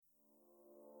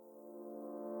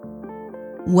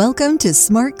Welcome to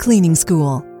Smart Cleaning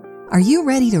School. Are you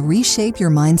ready to reshape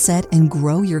your mindset and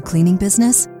grow your cleaning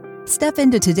business? Step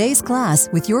into today's class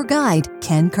with your guide,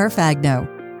 Ken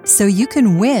Carfagno, so you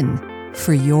can win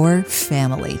for your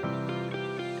family.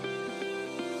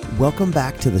 Welcome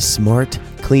back to the Smart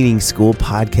Cleaning School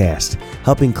podcast,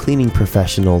 helping cleaning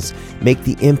professionals make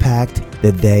the impact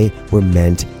that they were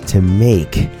meant to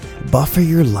make. Buffer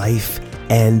your life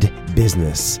and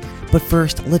business. But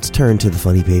first, let's turn to the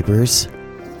funny papers.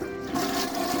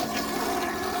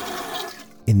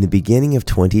 In the beginning of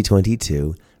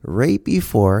 2022, right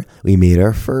before we made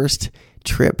our first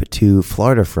trip to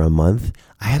Florida for a month,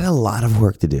 I had a lot of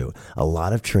work to do, a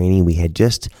lot of training. We had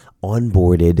just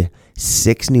onboarded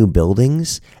 6 new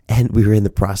buildings, and we were in the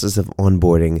process of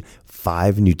onboarding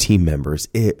 5 new team members.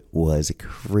 It was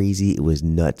crazy. It was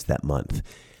nuts that month.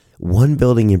 One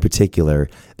building in particular,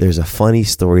 there's a funny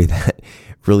story that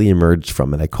really emerged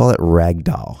from it. I call it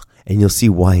Ragdoll, and you'll see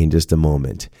why in just a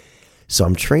moment. So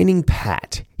I'm training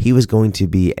Pat. He was going to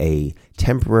be a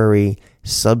temporary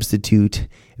substitute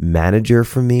manager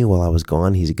for me while I was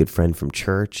gone. He's a good friend from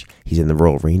church. He's in the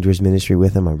Royal Rangers ministry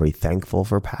with him. I'm very thankful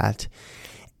for Pat.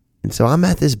 And so I'm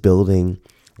at this building.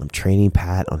 I'm training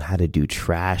Pat on how to do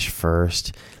trash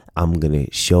first. I'm going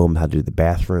to show him how to do the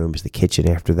bathrooms, the kitchen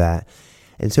after that.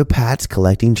 And so Pat's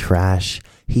collecting trash.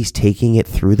 He's taking it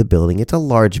through the building. It's a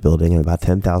large building, about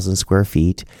 10,000 square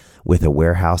feet, with a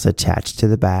warehouse attached to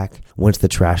the back. Once the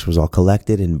trash was all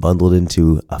collected and bundled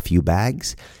into a few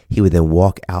bags, he would then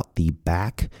walk out the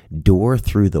back door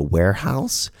through the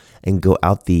warehouse and go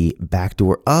out the back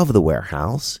door of the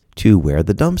warehouse to where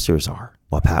the dumpsters are.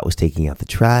 While Pat was taking out the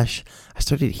trash, I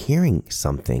started hearing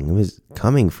something. It was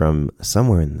coming from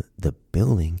somewhere in the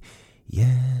building.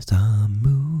 Yes, I'm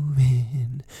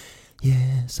moving.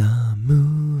 Yes, I'm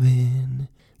moving.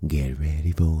 Get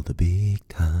ready for the big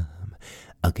time.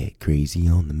 I'll get crazy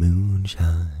on the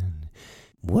moonshine.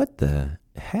 What the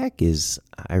heck is...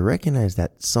 I recognize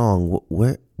that song.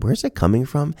 Where's it coming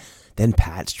from? Then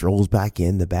Pat strolls back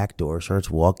in the back door, starts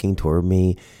walking toward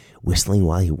me, whistling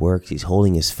while he works. He's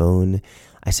holding his phone.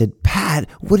 I said, Pat,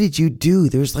 what did you do?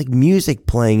 There's like music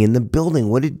playing in the building.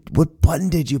 What button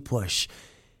did you push?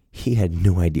 He had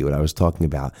no idea what I was talking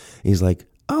about. He's like,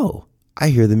 oh, I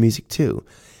hear the music too.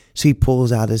 So he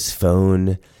pulls out his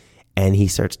phone and he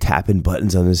starts tapping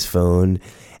buttons on his phone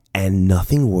and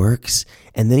nothing works.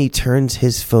 And then he turns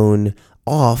his phone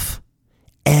off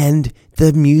and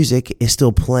the music is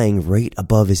still playing right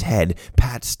above his head.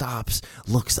 Pat stops,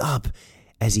 looks up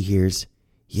as he hears,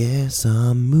 yes,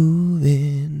 I'm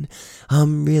moving.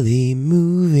 I'm really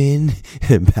moving.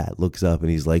 And Pat looks up and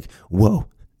he's like, whoa,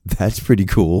 that's pretty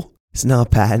cool. So now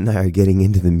Pat and I are getting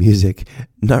into the music,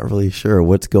 not really sure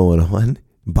what's going on,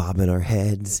 bobbing our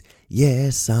heads.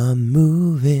 Yes, I'm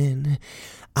moving.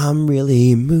 I'm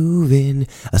really moving.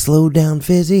 I slow down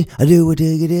fizzy. I do it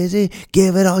till you dizzy.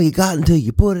 Give it all you got until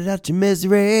you put it out your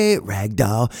misery.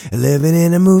 Ragdoll, living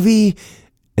in a movie.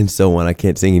 And so on. I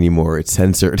can't sing anymore. It's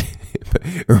censored.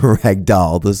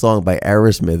 Ragdoll, the song by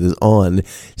Aerosmith, is on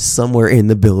somewhere in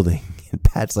the building. And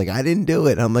Pat's like, I didn't do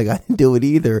it. I'm like, I didn't do it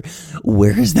either.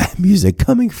 Where is that music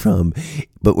coming from?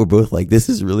 But we're both like, this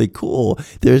is really cool.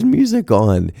 There's music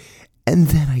on. And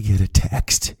then I get a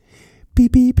text.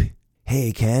 Beep, beep.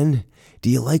 Hey, Ken,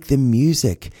 do you like the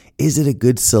music? Is it a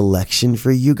good selection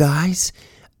for you guys?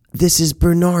 This is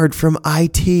Bernard from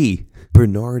IT.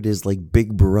 Bernard is like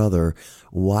Big Brother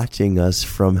watching us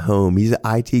from home. He's an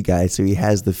IT guy, so he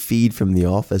has the feed from the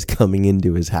office coming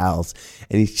into his house,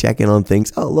 and he's checking on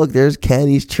things. Oh, look, there's Ken.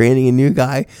 He's training a new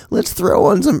guy. Let's throw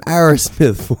on some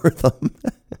Aerosmith for them.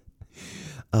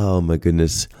 Oh, my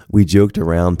goodness. We joked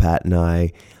around, Pat and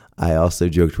I. I also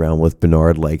joked around with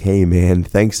Bernard like, hey, man,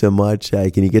 thanks so much.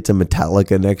 Can you get some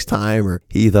Metallica next time? Or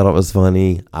he thought it was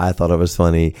funny. I thought it was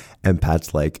funny. And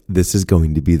Pat's like, this is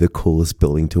going to be the coolest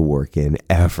building to work in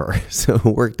ever. So it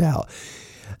worked out.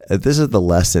 This is the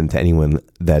lesson to anyone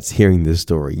that's hearing this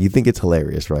story. You think it's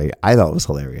hilarious, right? I thought it was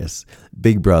hilarious.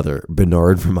 Big brother,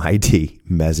 Bernard from IT,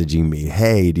 messaging me,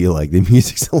 hey, do you like the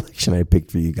music selection I picked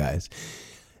for you guys?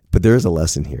 But there is a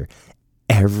lesson here.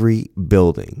 Every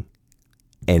building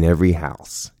and every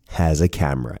house has a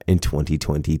camera in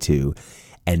 2022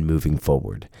 and moving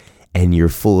forward. And you're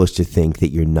foolish to think that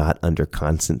you're not under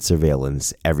constant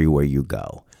surveillance everywhere you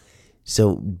go.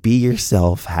 So be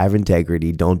yourself, have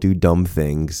integrity, don't do dumb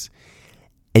things,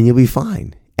 and you'll be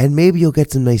fine. And maybe you'll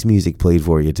get some nice music played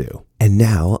for you too. And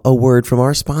now, a word from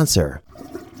our sponsor.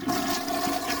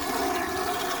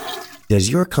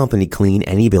 Does your company clean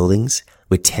any buildings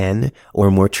with 10 or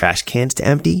more trash cans to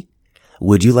empty?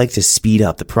 Would you like to speed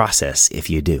up the process if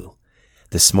you do?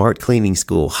 the Smart Cleaning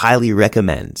School highly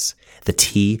recommends the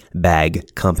Tea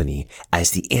Bag Company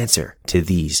as the answer to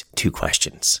these two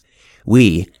questions.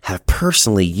 We have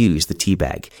personally used the tea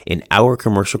bag in our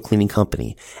commercial cleaning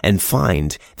company and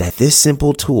find that this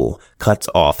simple tool cuts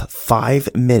off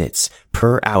 5 minutes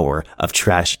per hour of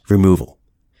trash removal.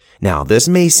 Now, this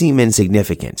may seem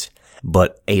insignificant,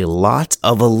 but a lot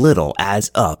of a little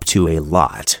adds up to a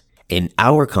lot. In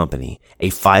our company, a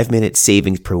 5-minute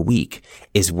savings per week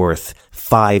is worth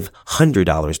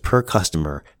 $500 per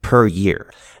customer per year.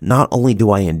 Not only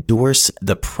do I endorse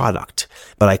the product,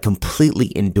 but I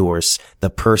completely endorse the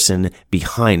person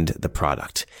behind the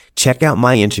product. Check out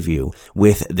my interview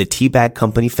with the Tea Bag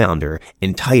Company founder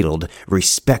entitled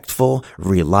Respectful,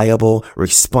 Reliable,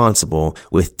 Responsible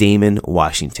with Damon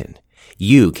Washington.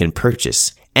 You can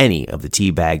purchase any of the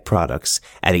tea bag products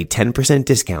at a 10%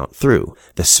 discount through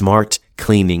the Smart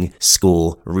Cleaning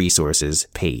School resources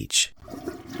page.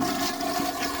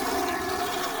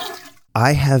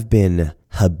 I have been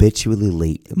habitually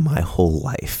late my whole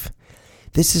life.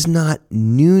 This is not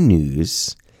new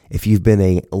news if you've been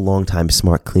a longtime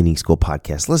Smart Cleaning School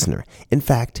podcast listener. In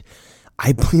fact,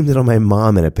 I blamed it on my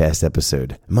mom in a past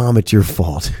episode. Mom, it's your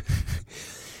fault.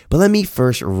 But let me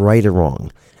first right a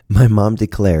wrong. My mom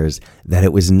declares that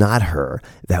it was not her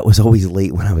that was always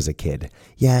late when I was a kid.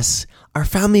 Yes, our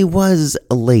family was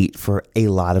late for a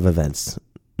lot of events.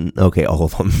 Okay, all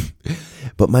of them.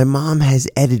 But my mom has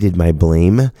edited my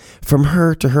blame from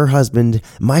her to her husband,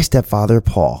 my stepfather,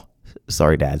 Paul.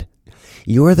 Sorry, Dad.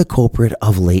 You're the culprit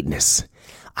of lateness.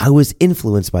 I was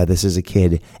influenced by this as a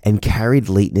kid and carried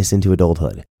lateness into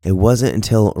adulthood. It wasn't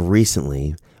until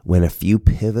recently, when a few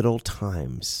pivotal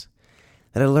times,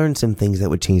 that I learned some things that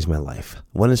would change my life.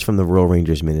 One is from the Royal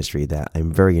Rangers ministry that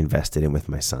I'm very invested in with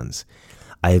my sons.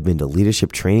 I have been to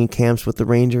leadership training camps with the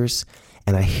Rangers,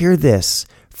 and I hear this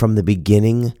from the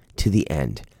beginning to the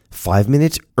end. 5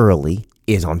 minutes early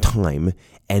is on time,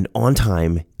 and on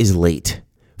time is late.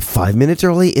 5 minutes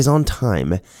early is on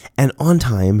time, and on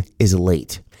time is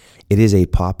late. It is a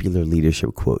popular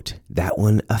leadership quote. That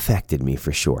one affected me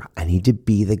for sure. I need to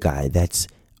be the guy that's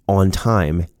on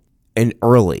time and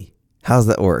early. How's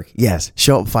that work? Yes,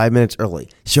 show up 5 minutes early.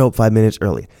 Show up 5 minutes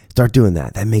early. Start doing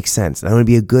that. That makes sense. I want to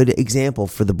be a good example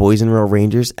for the boys in Royal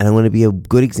Rangers, and I want to be a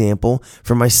good example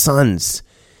for my sons.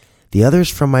 The others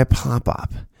from my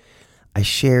pop-up. I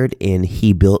shared in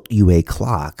He Built You a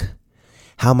Clock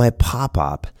how my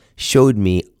pop-up showed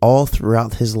me all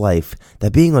throughout his life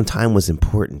that being on time was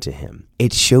important to him.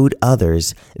 It showed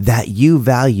others that you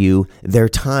value their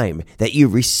time, that you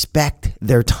respect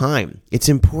their time. It's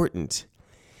important.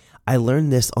 I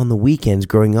learned this on the weekends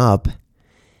growing up,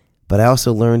 but I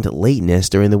also learned lateness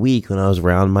during the week when I was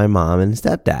around my mom and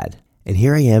stepdad. And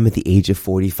here I am at the age of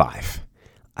 45.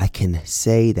 I can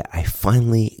say that I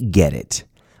finally get it.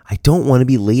 I don't want to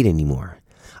be late anymore.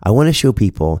 I want to show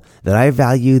people that I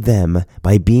value them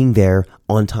by being there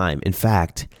on time. In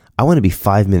fact, I want to be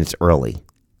 5 minutes early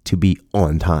to be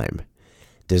on time.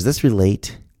 Does this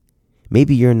relate?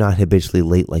 Maybe you're not habitually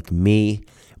late like me,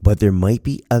 but there might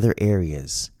be other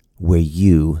areas where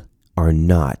you are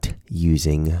not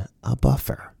using a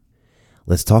buffer.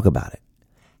 Let's talk about it.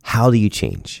 How do you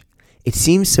change? It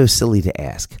seems so silly to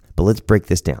ask, but let's break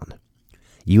this down.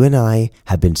 You and I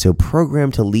have been so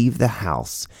programmed to leave the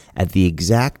house at the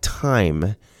exact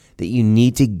time that you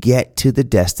need to get to the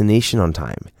destination on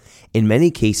time. In many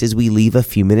cases, we leave a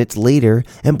few minutes later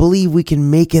and believe we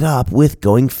can make it up with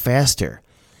going faster.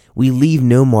 We leave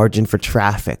no margin for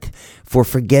traffic, for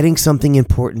forgetting something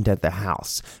important at the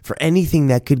house, for anything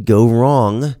that could go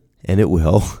wrong, and it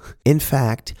will. In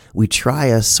fact, we try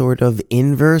a sort of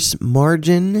inverse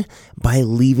margin by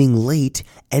leaving late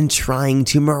and trying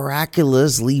to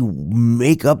miraculously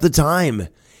make up the time.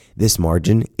 This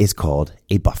margin is called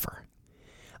a buffer.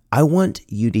 I want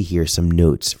you to hear some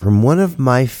notes from one of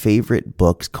my favorite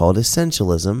books called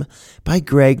Essentialism by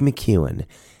Greg McKeown.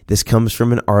 This comes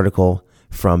from an article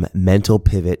from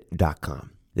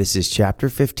mentalpivot.com. This is chapter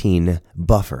 15,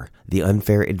 Buffer, the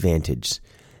Unfair Advantage.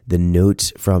 The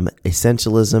notes from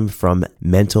Essentialism from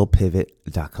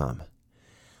mentalpivot.com.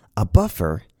 A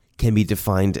buffer can be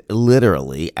defined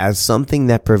literally as something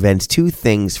that prevents two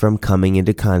things from coming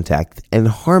into contact and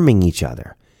harming each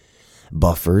other.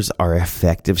 Buffers are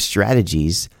effective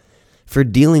strategies for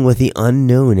dealing with the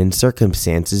unknown and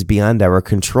circumstances beyond our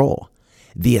control.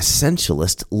 The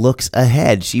essentialist looks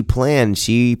ahead. She plans.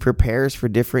 She prepares for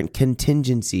different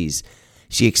contingencies.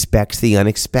 She expects the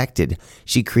unexpected.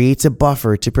 She creates a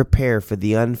buffer to prepare for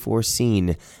the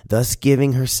unforeseen, thus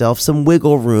giving herself some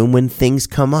wiggle room when things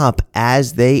come up,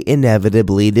 as they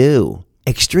inevitably do.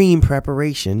 Extreme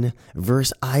preparation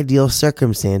versus ideal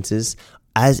circumstances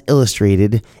as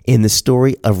illustrated in the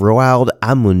story of Roald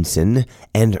Amundsen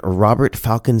and Robert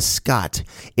Falcon Scott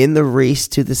in the race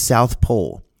to the South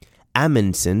Pole.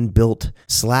 Amundsen built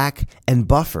slack and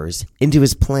buffers into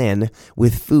his plan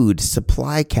with food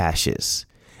supply caches,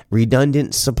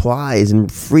 redundant supplies,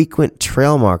 and frequent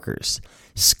trail markers.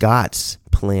 Scott's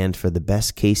planned for the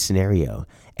best case scenario,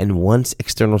 and once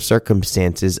external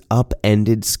circumstances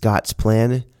upended Scott's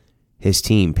plan, his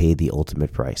team paid the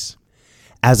ultimate price.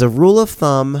 As a rule of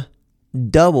thumb,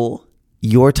 double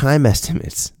your time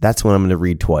estimates. That's what I'm going to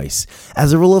read twice.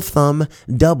 As a rule of thumb,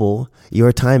 double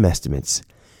your time estimates.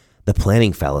 The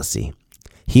planning fallacy.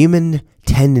 Human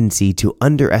tendency to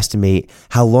underestimate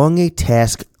how long a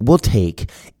task will take,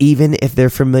 even if they're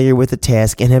familiar with the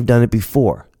task and have done it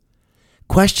before.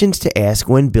 Questions to ask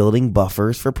when building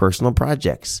buffers for personal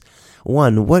projects.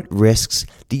 1. What risks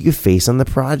do you face on the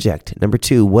project? Number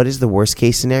 2. What is the worst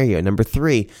case scenario? Number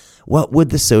 3. What would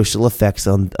the social effects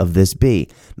of this be?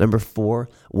 Number 4.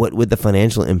 What would the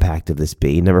financial impact of this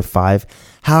be? Number 5.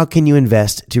 How can you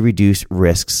invest to reduce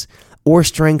risks or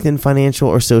strengthen financial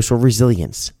or social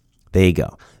resilience? There you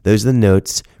go. Those are the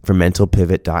notes from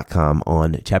mentalpivot.com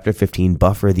on Chapter 15,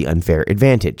 Buffer the Unfair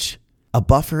Advantage. A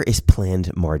buffer is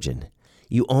planned margin.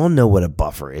 You all know what a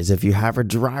buffer is if you have a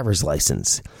driver's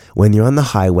license. When you're on the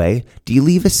highway, do you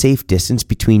leave a safe distance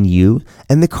between you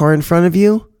and the car in front of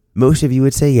you? Most of you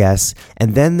would say yes.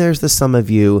 And then there's the some of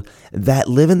you that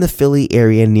live in the Philly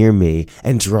area near me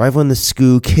and drive on the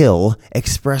Schuylkill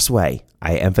Expressway.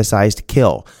 I emphasized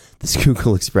kill, the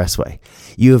Schuylkill Expressway.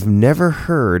 You have never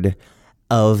heard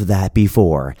of that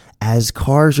before, as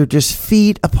cars are just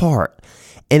feet apart.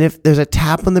 And if there's a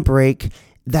tap on the brake,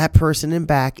 that person in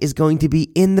back is going to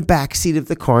be in the back seat of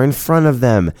the car in front of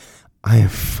them. I'm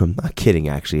not kidding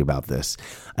actually about this.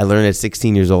 I learned at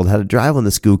 16 years old how to drive on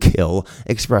the Schuylkill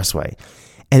Expressway,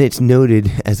 and it's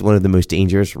noted as one of the most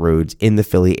dangerous roads in the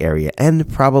Philly area and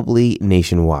probably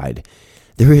nationwide.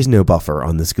 There is no buffer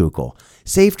on the Schuylkill.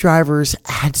 Safe drivers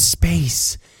add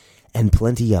space, and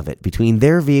plenty of it, between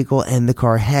their vehicle and the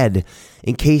car ahead.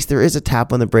 In case there is a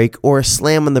tap on the brake or a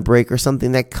slam on the brake or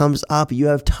something that comes up, you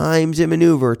have time to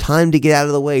maneuver, time to get out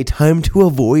of the way, time to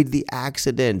avoid the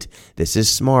accident. This is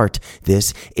smart.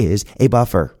 This is a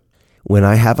buffer. When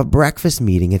I have a breakfast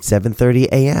meeting at 7:30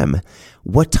 a.m.,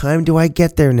 what time do I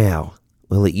get there now?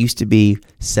 Well, it used to be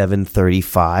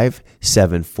 7:35,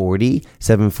 7:40,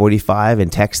 7:45,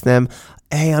 and text them,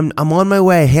 hey, I'm on my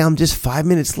way. Hey, I'm just 5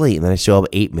 minutes late. And then I show up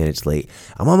 8 minutes late.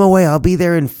 I'm on my way. I'll be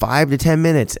there in 5 to 10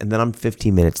 minutes. And then I'm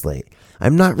 15 minutes late.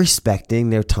 I'm not respecting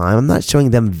their time. I'm not showing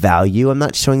them value. I'm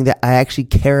not showing that I actually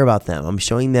care about them. I'm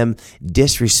showing them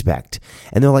disrespect.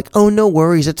 And they're like, oh, no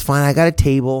worries. It's fine. I got a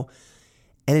table.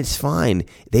 And it's fine.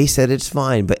 They said it's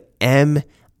fine. But am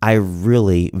I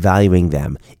really valuing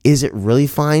them? Is it really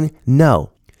fine?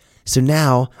 No. So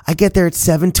now I get there at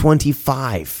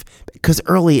 7:25 because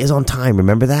early is on time.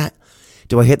 Remember that?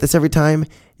 Do I hit this every time?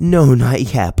 No, not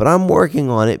yet, but I'm working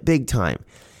on it big time.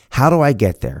 How do I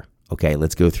get there? Okay,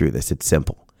 let's go through this. It's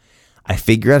simple. I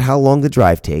figure out how long the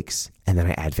drive takes, and then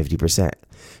I add 50%.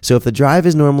 So if the drive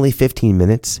is normally 15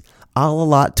 minutes, I'll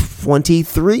allot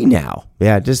 23 now.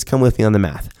 Yeah, just come with me on the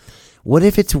math. What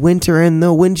if it's winter and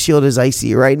the windshield is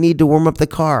icy or I need to warm up the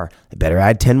car? I better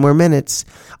add 10 more minutes.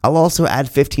 I'll also add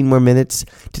 15 more minutes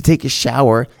to take a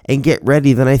shower and get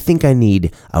ready than I think I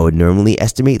need. I would normally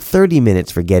estimate 30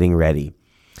 minutes for getting ready.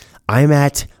 I'm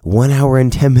at 1 hour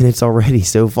and 10 minutes already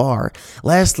so far.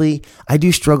 Lastly, I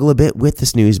do struggle a bit with the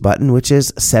snooze button, which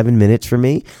is 7 minutes for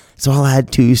me. So I'll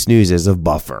add 2 snoozes of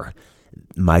buffer.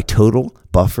 My total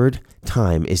buffered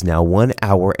time is now 1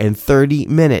 hour and 30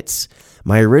 minutes.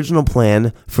 My original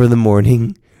plan for the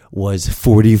morning was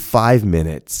 45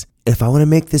 minutes. If I want to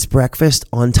make this breakfast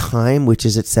on time, which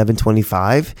is at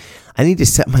 7:25, I need to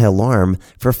set my alarm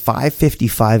for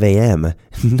 5:55 a.m.,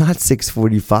 not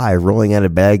 6:45, rolling out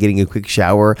of bed, getting a quick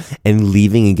shower, and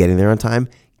leaving and getting there on time.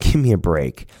 Give me a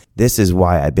break. This is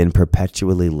why I've been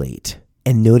perpetually late.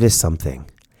 And notice something.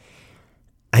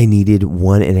 I needed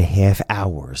 1.5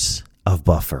 hours of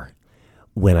buffer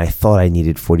when I thought I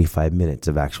needed 45 minutes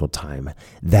of actual time.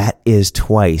 That is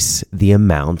twice the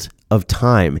amount of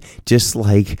time, just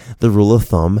like the rule of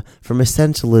thumb from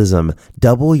essentialism.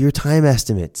 Double your time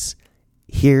estimates.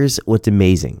 Here's what's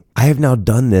amazing. I have now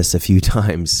done this a few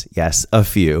times. Yes, a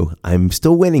few. I'm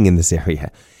still winning in this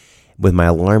area. With my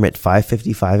alarm at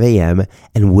 5:55 a.m.,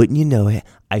 and wouldn't you know it,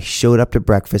 I showed up to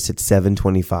breakfast at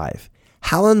 7:25.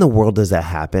 How in the world does that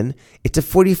happen? It's a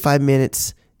 45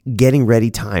 minutes getting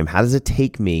ready time. How does it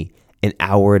take me an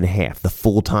hour and a half, the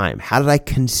full time? How did I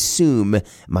consume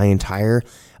my entire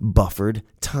buffered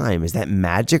time? Is that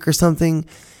magic or something?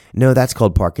 No, that's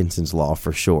called Parkinson's Law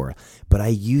for sure. But I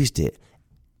used it,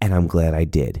 and I'm glad I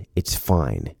did. It's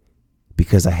fine,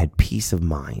 because I had peace of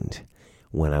mind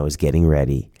when I was getting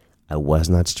ready. I was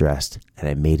not stressed, and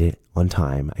I made it on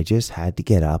time. I just had to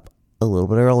get up a little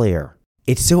bit earlier.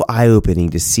 It's so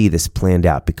eye-opening to see this planned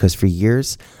out, because for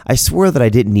years, I swore that I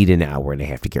didn't need an hour and a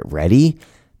half to get ready.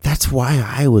 That's why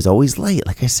I was always late.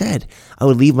 Like I said, I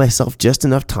would leave myself just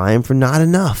enough time for not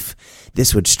enough.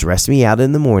 This would stress me out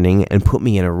in the morning and put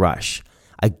me in a rush.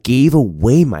 I gave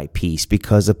away my peace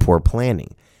because of poor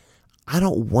planning. I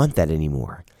don't want that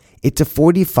anymore. It's a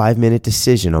 45-minute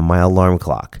decision on my alarm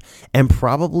clock, and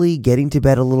probably getting to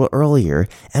bed a little earlier,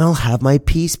 and I'll have my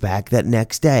peace back that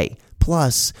next day.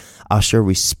 Plus, I'll show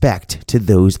respect to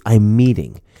those I'm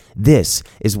meeting. This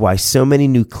is why so many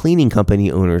new cleaning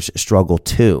company owners struggle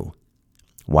too.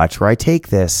 Watch where I take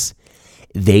this.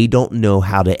 They don't know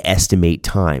how to estimate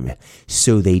time,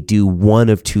 so they do one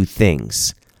of two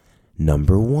things.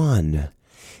 Number one,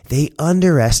 they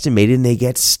underestimate and they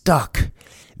get stuck.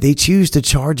 They choose to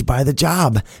charge by the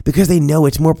job because they know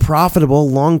it's more profitable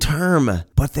long term,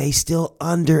 but they still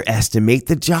underestimate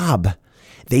the job.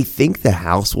 They think the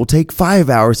house will take 5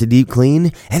 hours to deep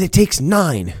clean and it takes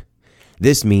 9.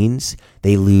 This means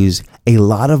they lose a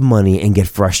lot of money and get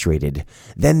frustrated.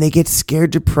 Then they get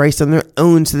scared to price on their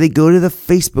own, so they go to the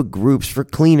Facebook groups for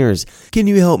cleaners. Can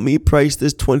you help me price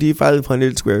this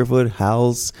 2,500 square foot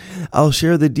house? I'll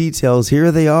share the details.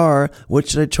 Here they are. What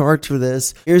should I charge for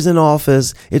this? Here's an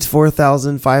office. It's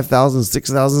 4,000, 5,000,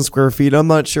 6,000 square feet. I'm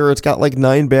not sure. It's got like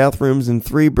 9 bathrooms and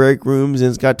 3 break rooms, and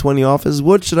it's got 20 offices.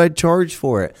 What should I charge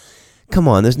for it? Come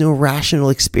on, there's no rational,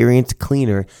 experienced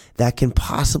cleaner that can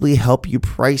possibly help you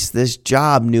price this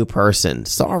job, new person.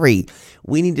 Sorry,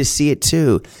 we need to see it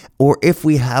too. Or if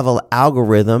we have an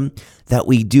algorithm that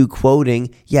we do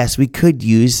quoting, yes, we could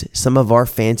use some of our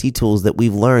fancy tools that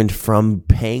we've learned from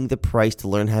paying the price to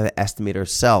learn how to estimate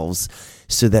ourselves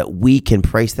so that we can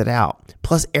price that out.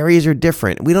 Plus, areas are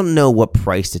different. We don't know what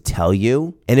price to tell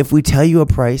you. And if we tell you a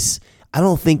price, I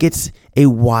don't think it's a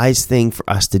wise thing for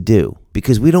us to do,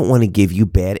 because we don't want to give you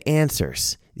bad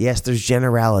answers. Yes, there's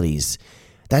generalities.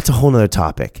 That's a whole nother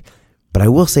topic. But I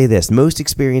will say this, most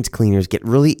experienced cleaners get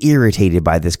really irritated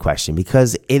by this question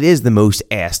because it is the most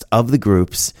asked of the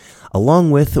groups,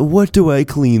 along with, what do I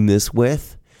clean this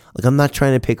with? Like, I'm not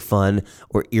trying to pick fun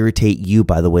or irritate you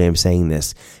by the way I'm saying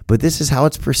this, but this is how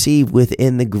it's perceived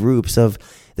within the groups of,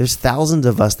 there's thousands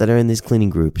of us that are in these cleaning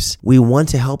groups. We want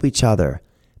to help each other,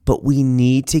 but we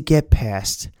need to get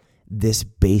past this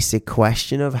basic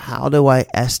question of how do I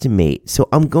estimate? So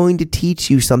I'm going to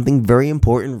teach you something very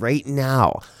important right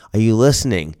now. Are you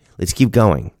listening? Let's keep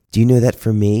going. Do you know that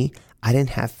for me, I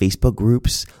didn't have Facebook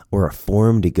groups or a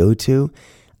forum to go to?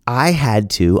 I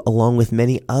had to, along with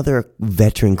many other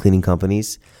veteran cleaning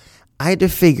companies, I had to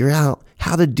figure out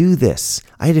how to do this.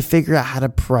 I had to figure out how to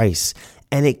price.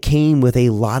 And it came with a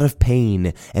lot of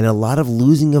pain and a lot of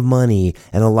losing of money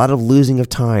and a lot of losing of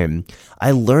time.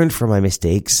 I learned from my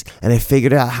mistakes, and I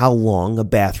figured out how long a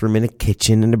bathroom and a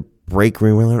kitchen and a break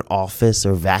room or an office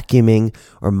or vacuuming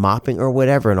or mopping or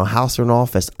whatever in a house or an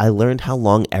office. I learned how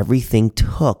long everything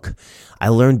took. I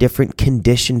learned different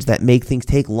conditions that make things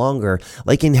take longer,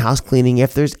 like in house cleaning,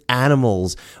 if there's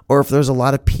animals or if there's a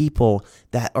lot of people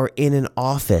that are in an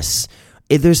office.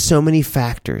 There's so many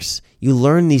factors. You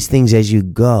learn these things as you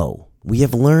go. We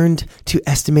have learned to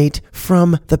estimate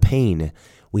from the pain.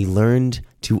 We learned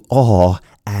to all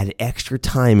add extra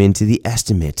time into the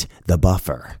estimate, the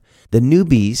buffer. The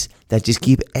newbies that just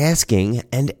keep asking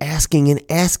and asking and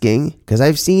asking, because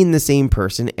I've seen the same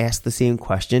person ask the same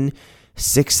question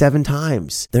 6-7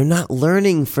 times. They're not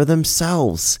learning for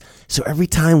themselves. So every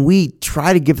time we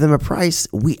try to give them a price,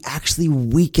 we actually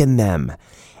weaken them.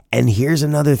 And here's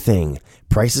another thing.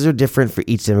 Prices are different for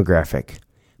each demographic,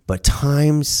 but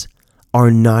times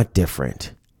are not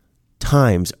different.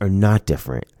 Times are not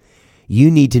different.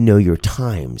 You need to know your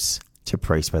times to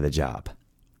price by the job.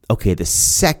 Okay, the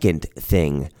second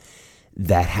thing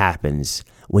that happens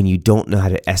when you don't know how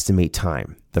to estimate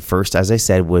time. The first, as I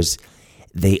said, was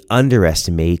they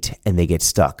underestimate and they get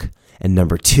stuck. And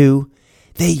number 2,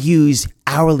 they use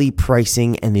hourly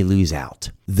pricing and they lose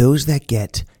out. Those that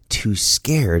get too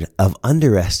scared of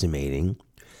underestimating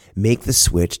make the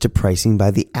switch to pricing by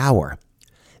the hour.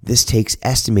 This takes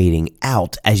estimating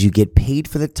out as you get paid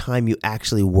for the time you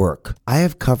actually work. I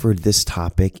have covered this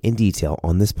topic in detail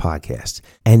on this podcast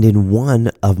and in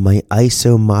one of my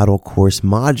ISO model course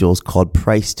modules called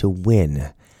Price to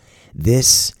Win.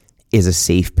 This is a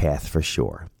safe path for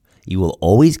sure. You will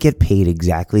always get paid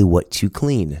exactly what to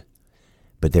clean,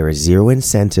 but there is zero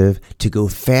incentive to go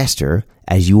faster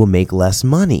as you will make less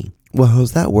money. Well,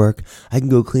 how's that work? I can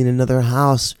go clean another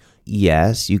house.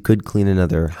 Yes, you could clean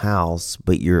another house,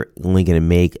 but you're only going to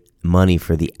make money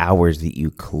for the hours that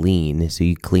you clean. So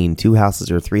you clean 2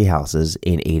 houses or 3 houses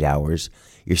in 8 hours.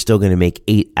 You're still going to make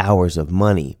 8 hours of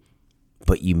money,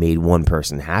 but you made one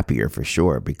person happier for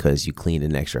sure because you cleaned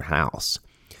an extra house.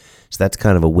 So that's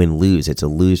kind of a win-lose. It's a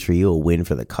lose for you, a win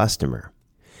for the customer.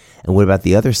 And what about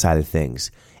the other side of things?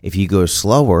 If you go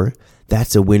slower,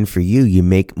 that's a win for you. You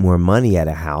make more money at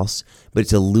a house, but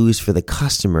it's a lose for the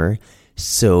customer.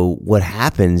 So what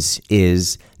happens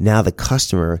is now the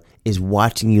customer is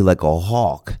watching you like a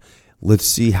hawk. Let's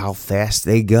see how fast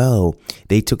they go.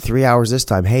 They took 3 hours this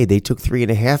time. Hey, they took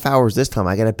 3.5 hours this time.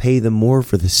 I got to pay them more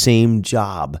for the same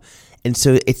job. And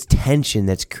so it's tension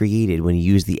that's created when you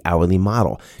use the hourly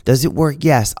model. Does it work?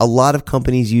 Yes. A lot of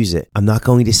companies use it. I'm not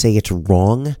going to say it's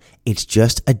wrong. It's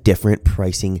just a different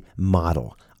pricing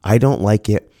model. I don't like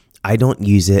it. I don't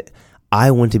use it. I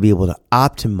want to be able to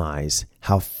optimize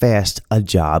how fast a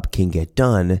job can get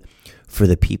done for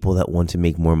the people that want to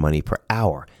make more money per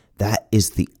hour. That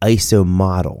is the ISO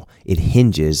model. It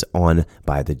hinges on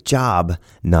by the job,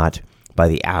 not by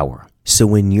the hour. So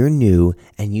when you're new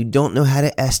and you don't know how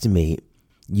to estimate,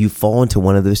 you fall into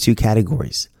one of those two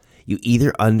categories. You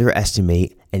either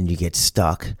underestimate and you get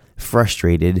stuck,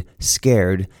 frustrated,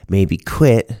 scared, maybe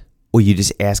quit, or you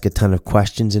just ask a ton of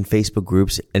questions in Facebook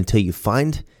groups until you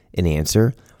find an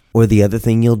answer. Or the other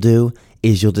thing you'll do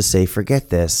is you'll just say, forget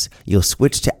this. You'll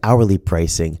switch to hourly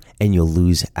pricing and you'll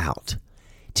lose out.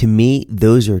 To me,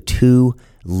 those are two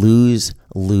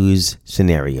lose-lose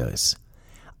scenarios.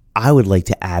 I would like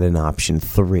to add an option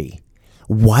 3.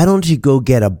 Why don't you go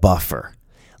get a buffer?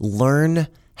 Learn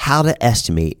how to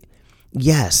estimate.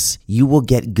 Yes, you will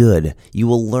get good. You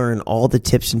will learn all the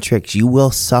tips and tricks. You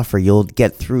will suffer. You'll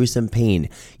get through some pain.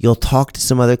 You'll talk to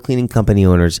some other cleaning company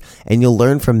owners and you'll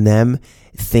learn from them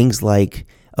things like,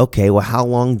 okay, well, how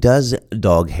long does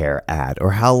dog hair add?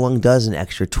 Or how long does an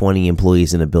extra 20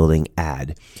 employees in a building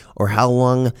add? Or how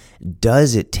long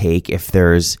does it take if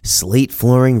there's slate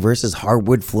flooring versus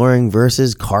hardwood flooring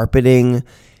versus carpeting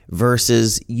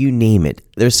versus you name it?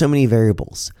 There's so many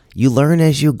variables. You learn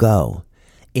as you go.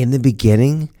 In the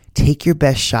beginning, take your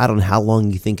best shot on how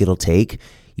long you think it'll take.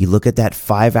 You look at that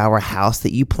 5-hour house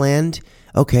that you planned.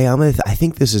 Okay, I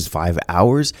think this is 5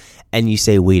 hours. And you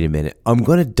say, wait a minute, I'm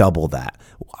going to double that.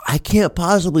 I can't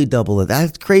possibly double it.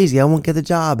 That's crazy. I won't get the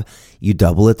job. You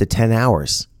double it to 10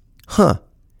 hours. Huh.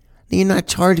 Now, you're not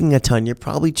charging a ton. You're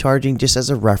probably charging, just as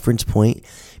a reference point,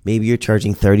 maybe you're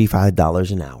charging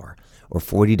 $35 an hour or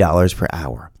 $40 per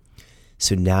hour.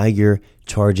 So now you're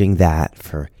charging that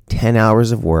for 10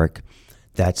 hours of work.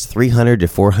 That's $300 to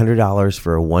 $400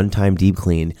 for a one-time deep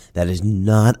clean. That is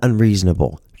not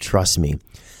unreasonable. Trust me.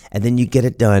 And then you get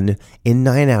it done in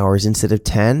 9 hours instead of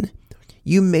 10.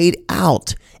 You made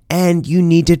out. And you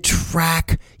need to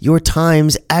track your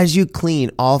times as you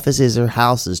clean offices or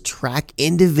houses. Track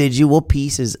individual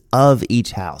pieces of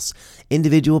each house,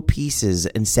 individual pieces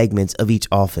and segments of each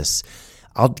office.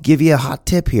 I'll give you a hot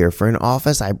tip here. For an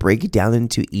office, I break it down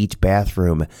into each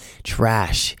bathroom,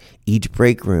 trash, each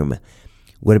break room.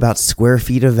 What about square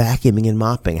feet of vacuuming and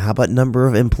mopping? How about number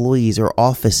of employees or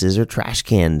offices or trash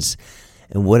cans?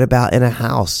 And what about in a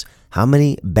house? How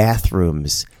many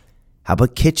bathrooms? How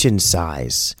about kitchen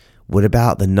size? What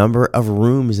about the number of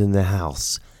rooms in the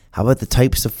house? How about the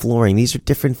types of flooring? These are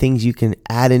different things you can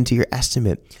add into your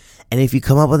estimate. And if you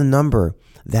come up with a number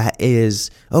that is,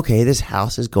 okay, this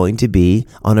house is going to be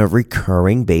on a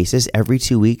recurring basis every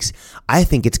 2 weeks, I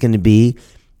think it's going to be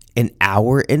an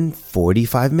hour and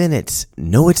 45 minutes.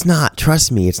 No, it's not.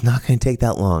 Trust me, it's not going to take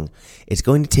that long. It's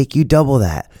going to take you double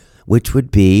that, which would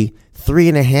be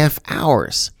 3.5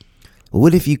 hours.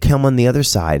 What if you come on the other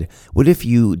side? What if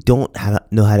you don't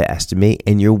know how to estimate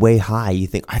and you're way high? You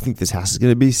think, I think this house is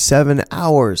going to be 7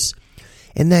 hours.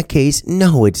 In that case,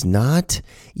 no, it's not.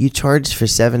 You charge for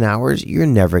 7 hours, you're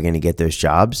never going to get those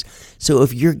jobs. So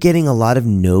if you're getting a lot of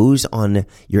no's on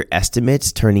your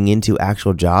estimates turning into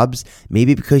actual jobs,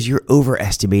 maybe because you're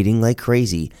overestimating like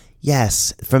crazy.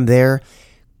 Yes, from there,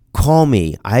 call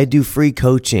me. I do free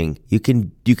coaching. You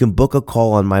can book a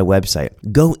call on my website.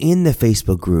 Go in the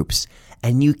Facebook groups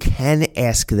and you can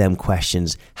ask them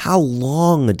questions. How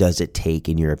long does it take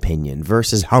in your opinion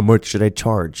versus how much should I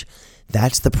charge?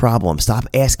 That's the problem. Stop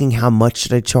asking how much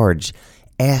should I charge.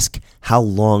 Ask how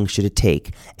long should it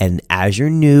take. And as you're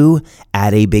new,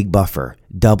 add a big buffer.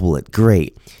 Double it.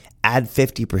 Great. Add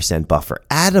 50% buffer.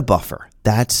 Add a buffer.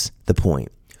 That's the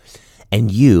point.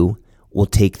 And you will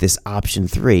take this option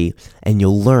 3 and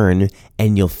you'll learn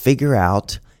and you'll figure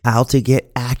out how to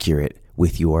get accurate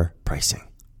with your pricing.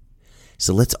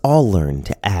 So let's all learn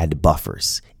to add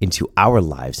buffers into our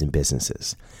lives and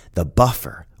businesses. The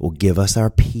buffer will give us our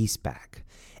peace back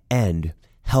and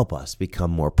help us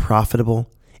become more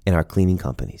profitable in our cleaning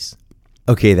companies.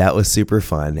 Okay, that was super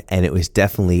fun, and it was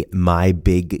definitely my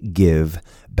big give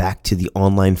back to the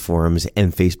online forums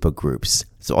and Facebook groups.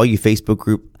 So all you Facebook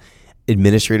group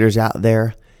administrators out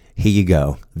there, here you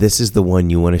go. This is the one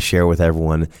you want to share with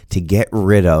everyone to get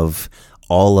rid of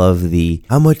all of the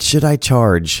 "how much should I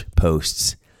charge"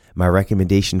 posts. My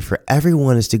recommendation for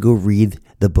everyone is to go read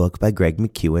the book by Greg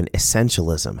McKeown,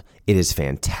 Essentialism. It is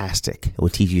fantastic. It will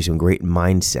teach you some great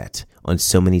mindset on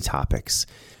so many topics.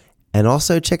 And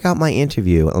also check out my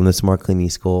interview on the Smart Cleaning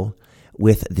School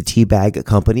with the Teabag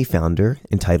Company founder,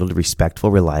 entitled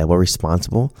Respectful, Reliable,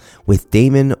 Responsible, with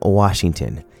Damon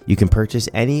Washington. You can purchase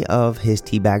any of his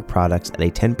Teabag products at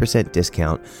a 10%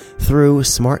 discount through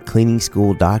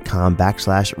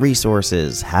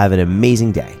smartcleaningschool.com/resources. Have an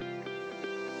amazing day.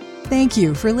 Thank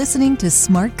you for listening to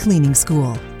Smart Cleaning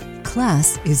School.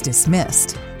 Class is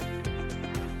dismissed.